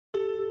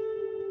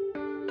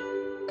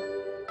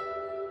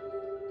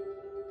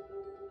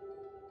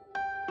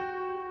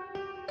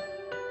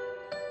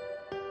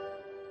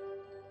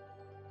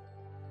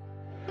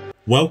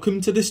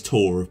Welcome to this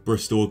tour of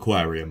Bristol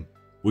Aquarium,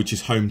 which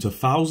is home to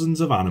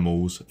thousands of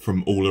animals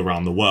from all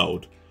around the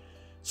world.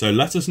 So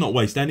let us not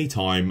waste any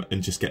time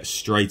and just get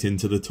straight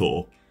into the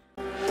tour.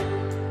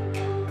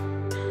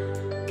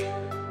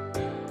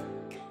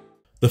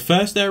 The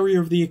first area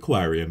of the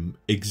aquarium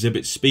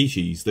exhibits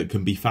species that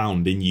can be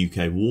found in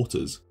UK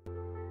waters.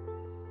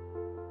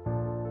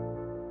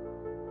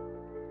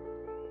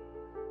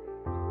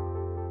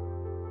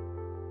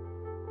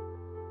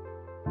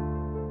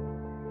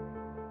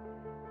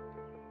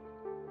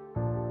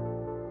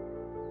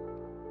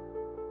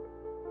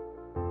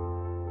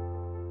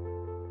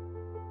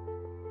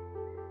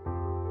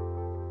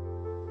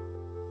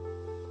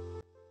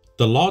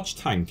 The large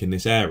tank in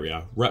this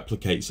area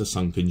replicates a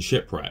sunken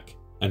shipwreck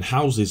and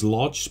houses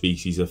large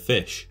species of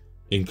fish,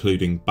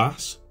 including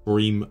bass,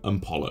 bream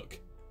and pollock.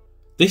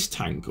 This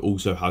tank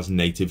also has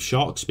native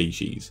shark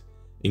species,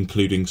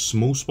 including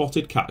small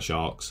spotted cat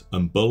sharks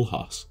and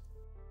bullhuss.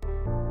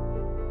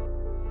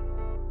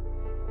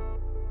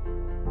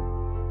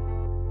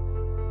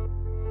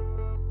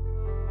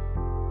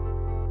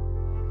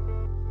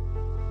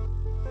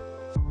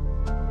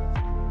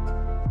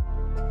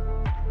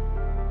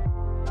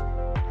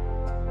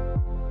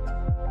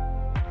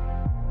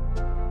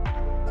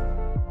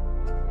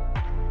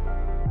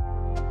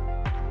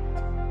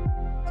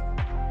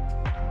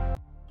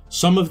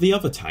 Some of the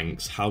other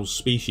tanks house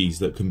species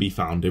that can be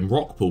found in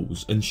rock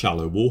pools and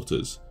shallow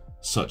waters,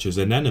 such as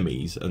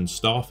anemones and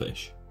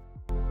starfish.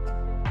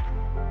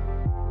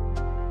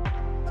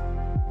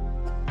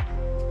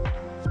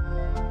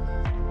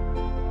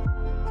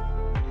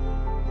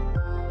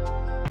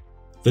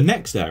 The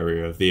next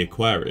area of the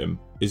aquarium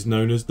is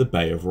known as the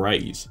Bay of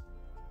Rays.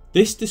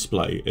 This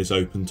display is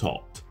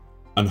open-topped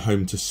and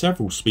home to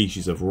several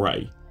species of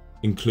ray,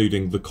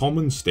 including the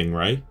common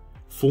stingray,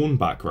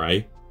 thornback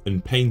ray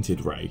and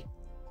painted ray.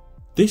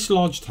 This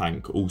large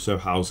tank also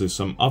houses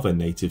some other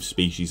native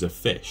species of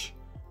fish,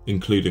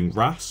 including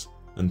wrasse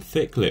and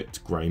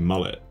thick-lipped grey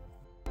mullet.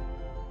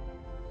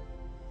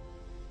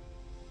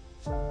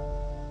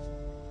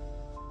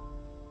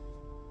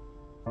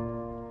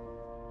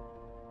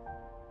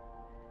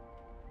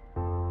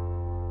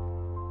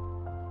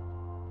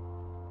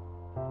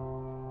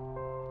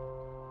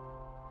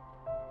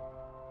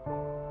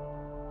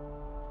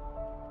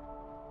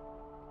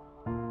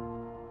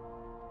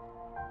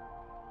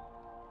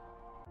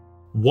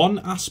 One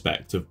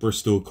aspect of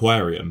Bristol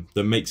Aquarium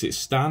that makes it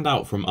stand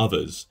out from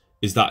others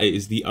is that it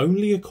is the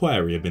only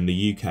aquarium in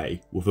the UK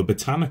with a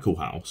botanical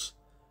house,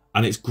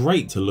 and it's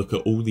great to look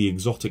at all the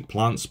exotic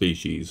plant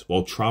species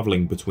while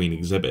travelling between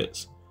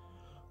exhibits.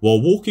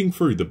 While walking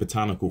through the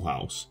botanical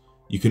house,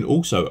 you can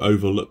also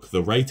overlook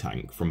the ray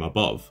tank from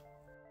above.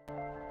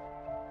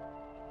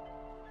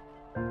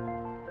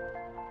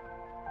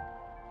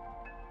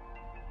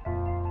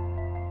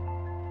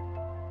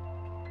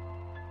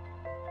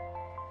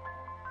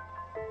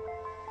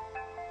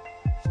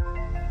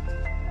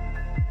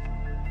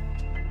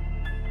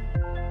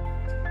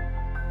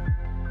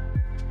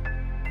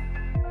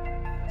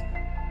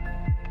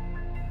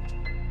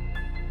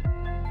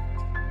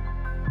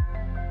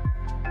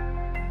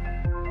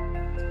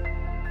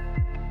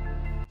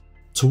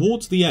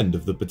 Towards the end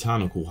of the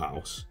botanical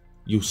house,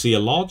 you'll see a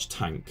large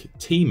tank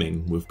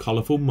teeming with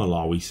colourful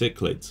Malawi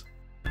cichlids.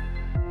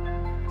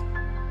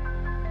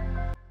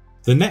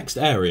 The next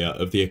area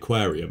of the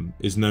aquarium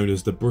is known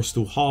as the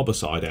Bristol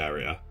Harbourside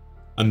area,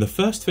 and the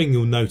first thing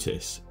you'll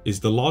notice is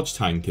the large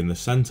tank in the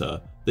centre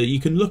that you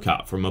can look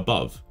at from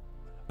above,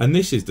 and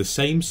this is the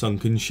same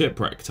sunken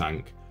shipwreck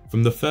tank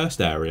from the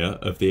first area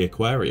of the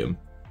aquarium.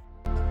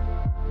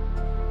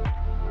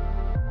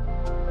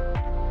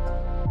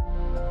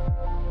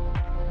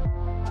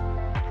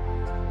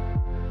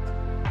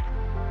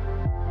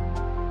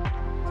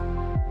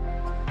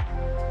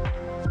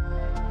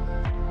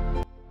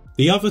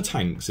 The other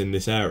tanks in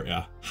this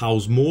area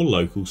house more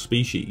local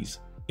species,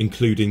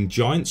 including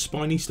giant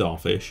spiny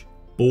starfish,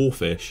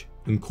 boarfish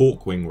and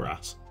corkwing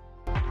wrasse.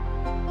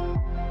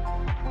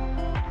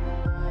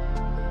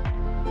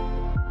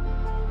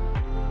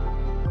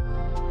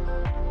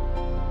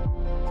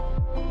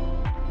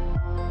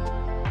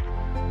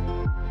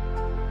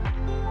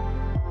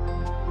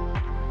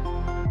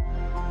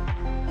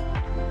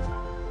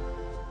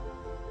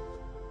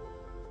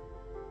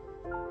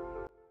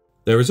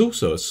 There is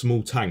also a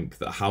small tank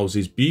that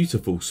houses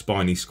beautiful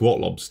spiny squat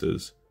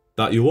lobsters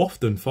that you'll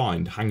often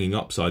find hanging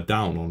upside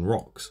down on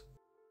rocks.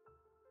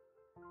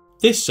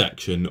 This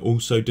section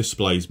also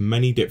displays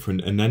many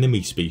different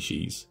anemone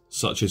species,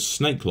 such as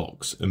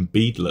snakelocks and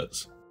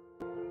beadlets.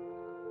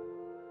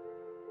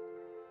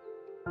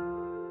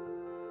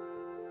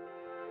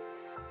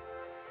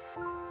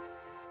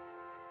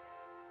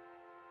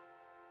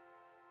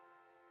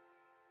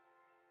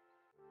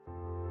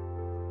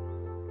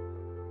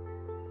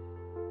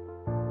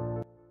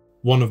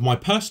 One of my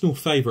personal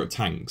favourite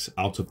tanks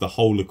out of the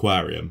whole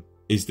aquarium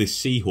is this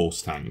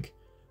seahorse tank,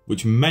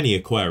 which many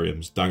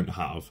aquariums don't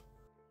have.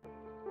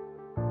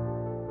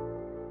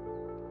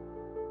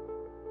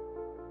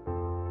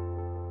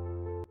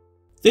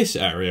 This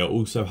area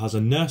also has a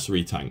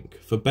nursery tank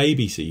for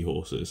baby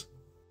seahorses.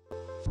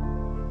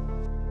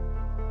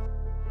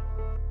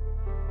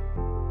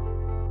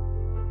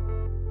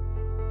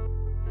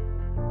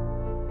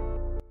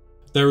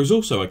 There is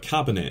also a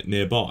cabinet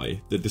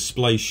nearby that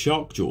displays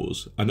shark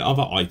jaws and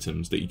other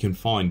items that you can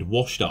find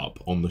washed up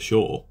on the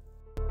shore.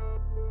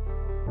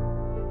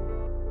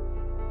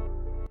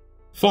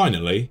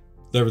 Finally,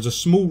 there is a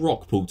small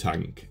rock pool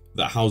tank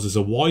that houses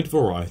a wide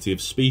variety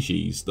of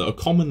species that are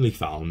commonly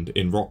found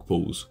in rock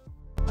pools.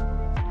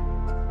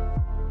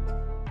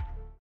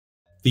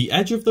 The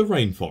edge of the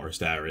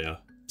rainforest area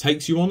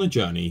takes you on a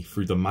journey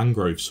through the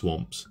mangrove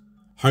swamps,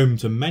 home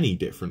to many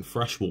different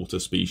freshwater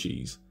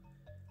species.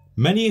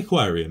 Many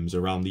aquariums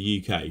around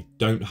the UK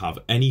don't have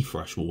any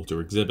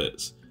freshwater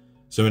exhibits,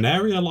 so an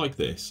area like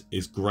this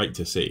is great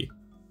to see.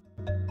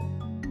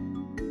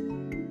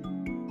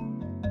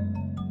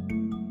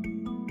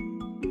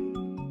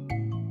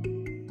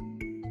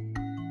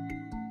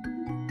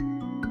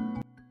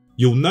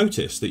 You'll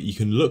notice that you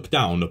can look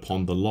down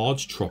upon the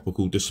large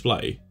tropical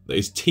display that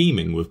is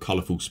teeming with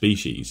colourful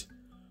species,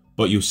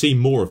 but you'll see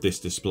more of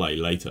this display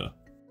later.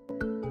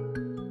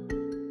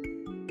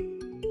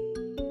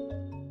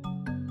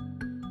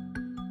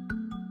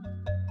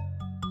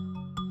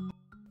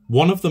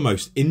 One of the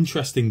most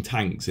interesting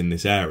tanks in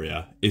this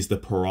area is the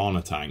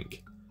piranha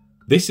tank.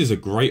 This is a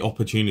great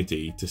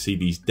opportunity to see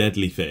these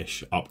deadly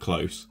fish up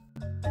close.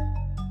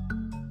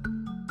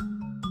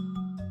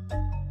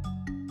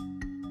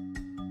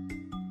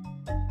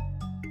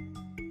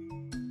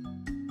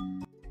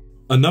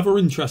 Another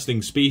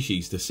interesting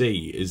species to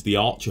see is the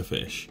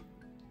archerfish.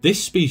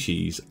 This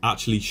species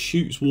actually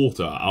shoots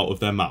water out of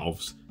their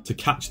mouths to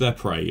catch their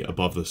prey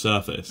above the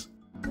surface.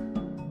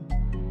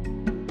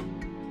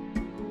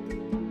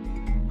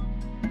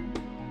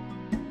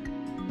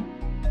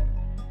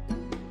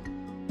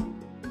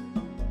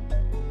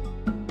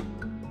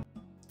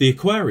 The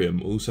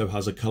aquarium also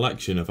has a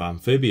collection of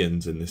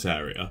amphibians in this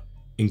area,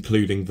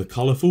 including the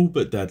colourful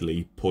but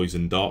deadly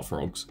poison dart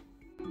frogs.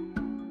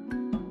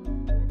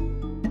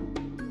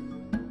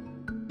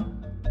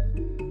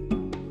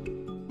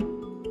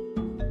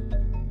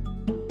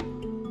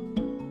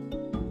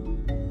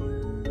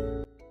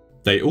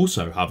 They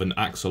also have an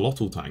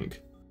axolotl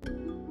tank.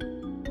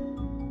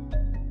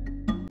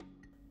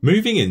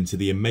 Moving into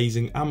the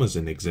amazing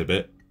Amazon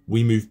exhibit,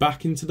 we move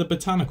back into the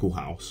botanical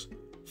house,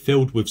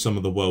 filled with some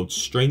of the world's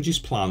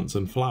strangest plants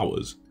and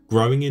flowers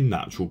growing in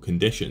natural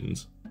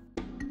conditions.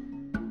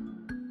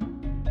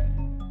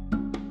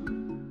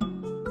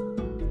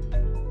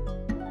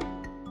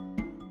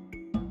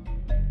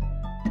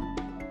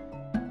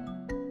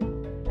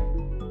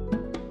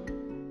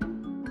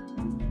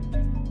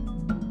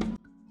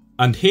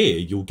 And here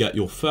you'll get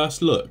your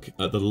first look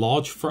at the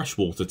large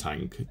freshwater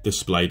tank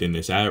displayed in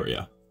this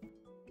area.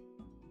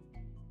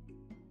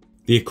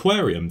 The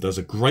aquarium does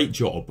a great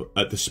job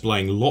at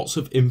displaying lots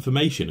of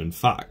information and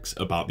facts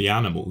about the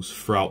animals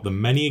throughout the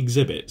many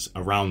exhibits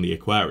around the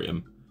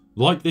aquarium,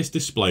 like this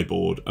display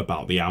board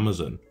about the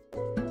Amazon.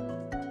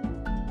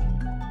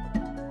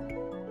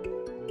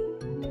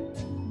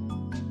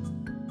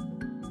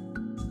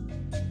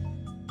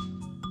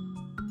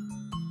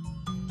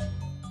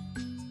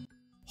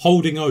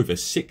 Holding over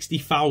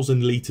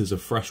 60,000 litres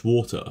of fresh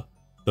water,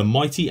 the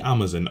mighty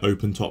Amazon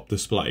open-top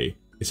display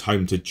is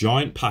home to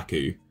giant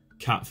pacu,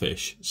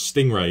 catfish,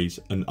 stingrays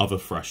and other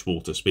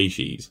freshwater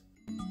species.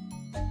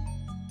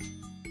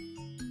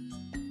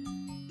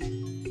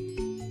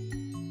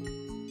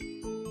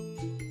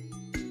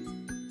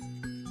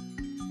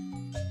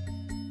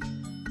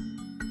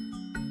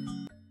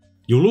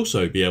 You'll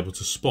also be able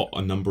to spot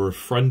a number of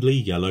friendly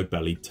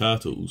yellow-bellied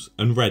turtles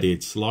and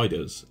red-eared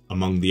sliders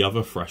among the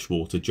other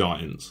freshwater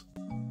giants.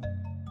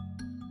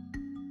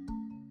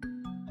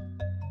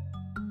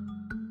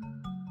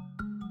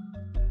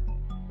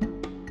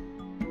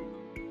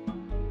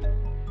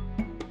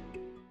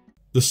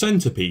 The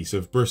centrepiece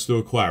of Bristol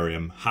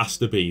Aquarium has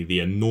to be the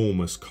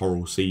enormous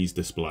coral seas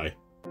display.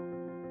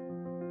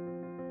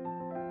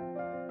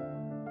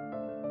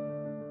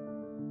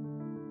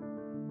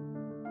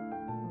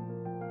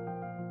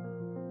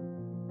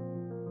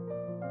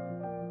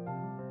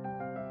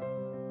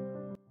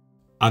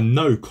 And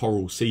no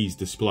coral seas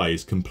display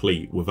is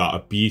complete without a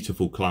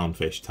beautiful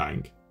clownfish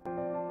tank.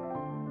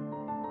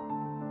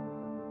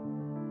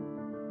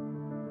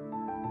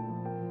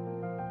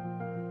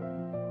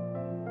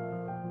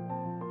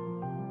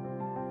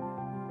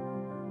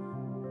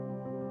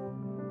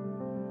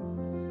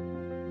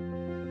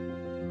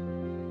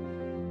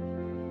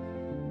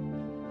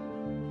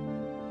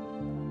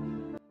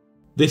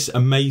 This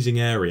amazing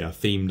area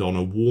themed on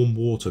a warm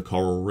water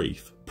coral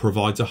reef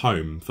provides a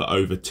home for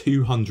over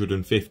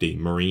 250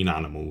 marine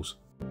animals.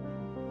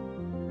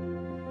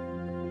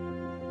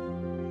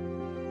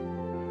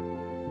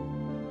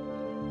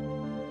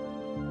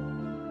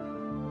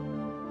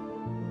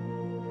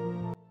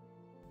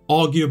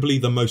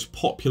 Arguably the most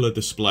popular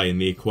display in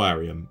the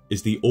aquarium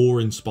is the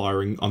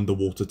awe-inspiring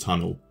underwater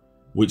tunnel,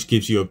 which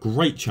gives you a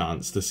great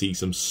chance to see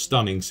some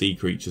stunning sea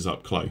creatures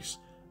up close,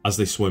 as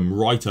they swim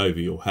right over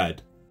your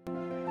head.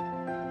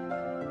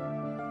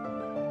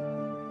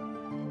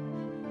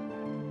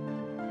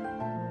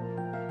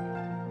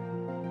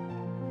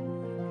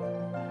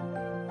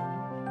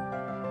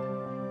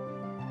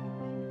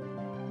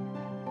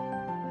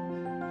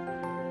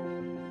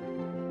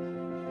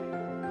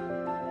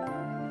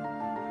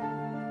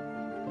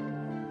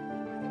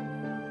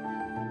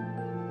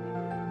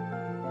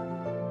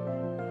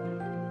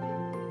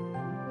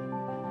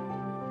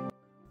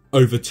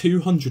 Over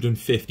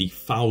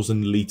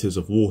 250,000 litres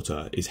of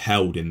water is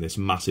held in this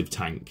massive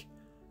tank,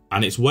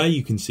 and it's where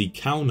you can see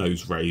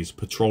cow-nosed rays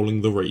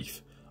patrolling the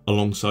reef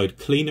alongside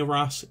cleaner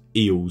wrasse,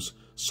 eels,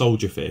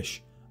 soldierfish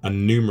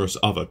and numerous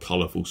other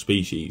colourful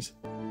species.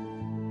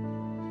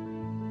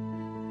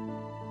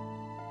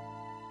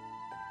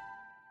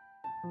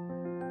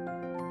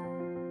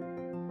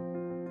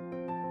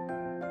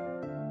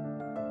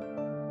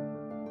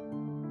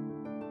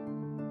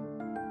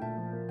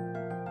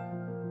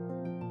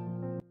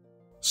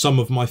 Some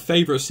of my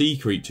favourite sea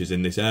creatures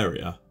in this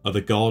area are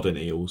the garden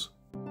eels.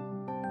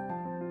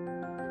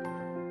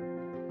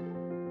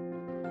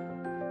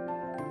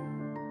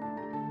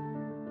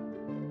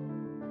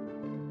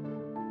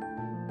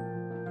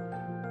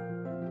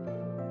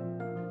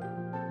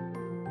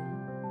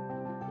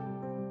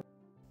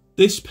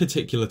 This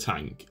particular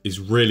tank is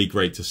really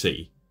great to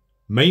see,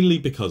 mainly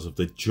because of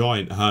the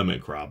giant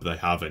hermit crab they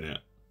have in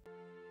it.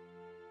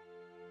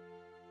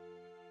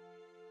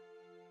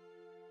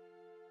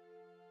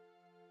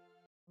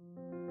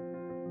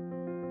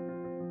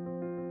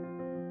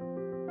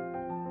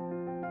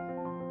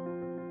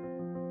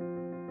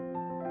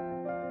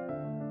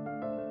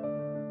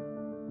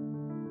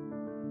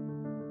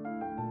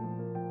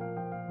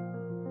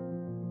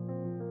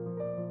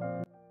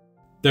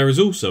 There is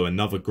also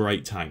another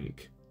great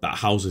tank that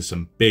houses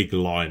some big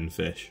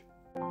lionfish.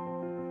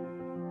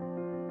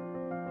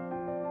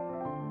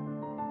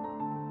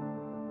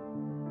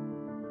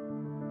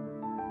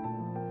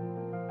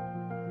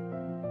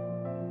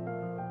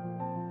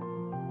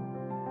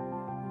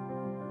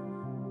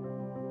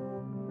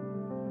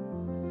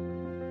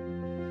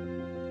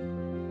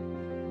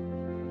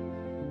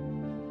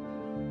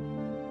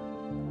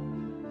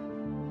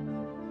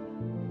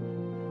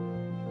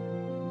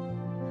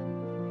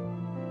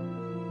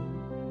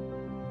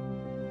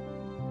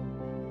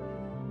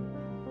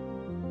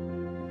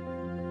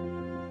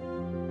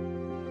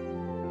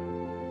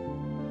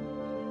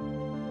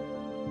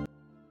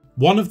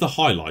 One of the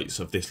highlights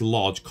of this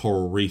large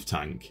coral reef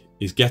tank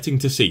is getting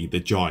to see the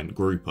giant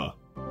grouper.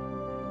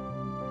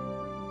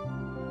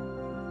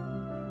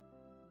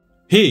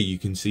 Here you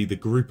can see the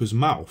grouper's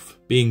mouth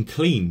being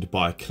cleaned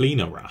by a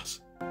cleaner wrasse.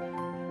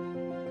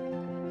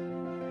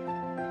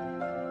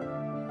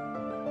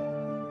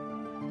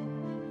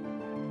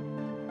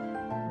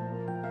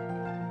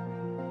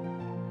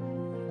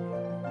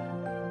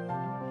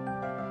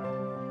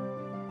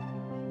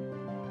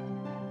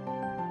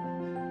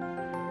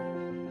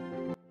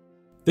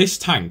 This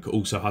tank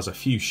also has a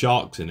few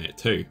sharks in it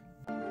too.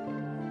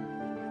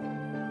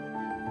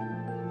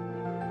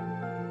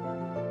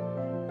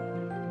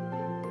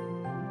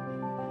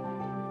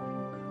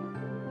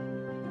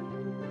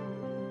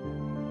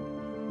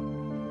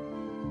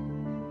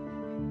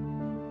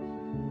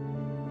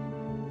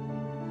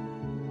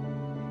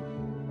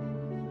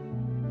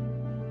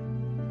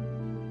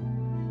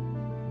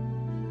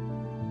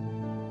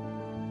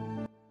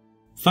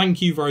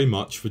 Thank you very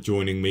much for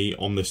joining me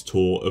on this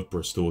tour of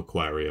Bristol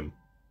Aquarium.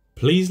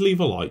 Please leave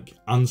a like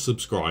and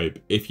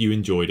subscribe if you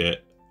enjoyed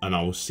it, and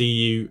I will see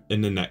you in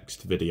the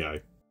next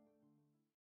video.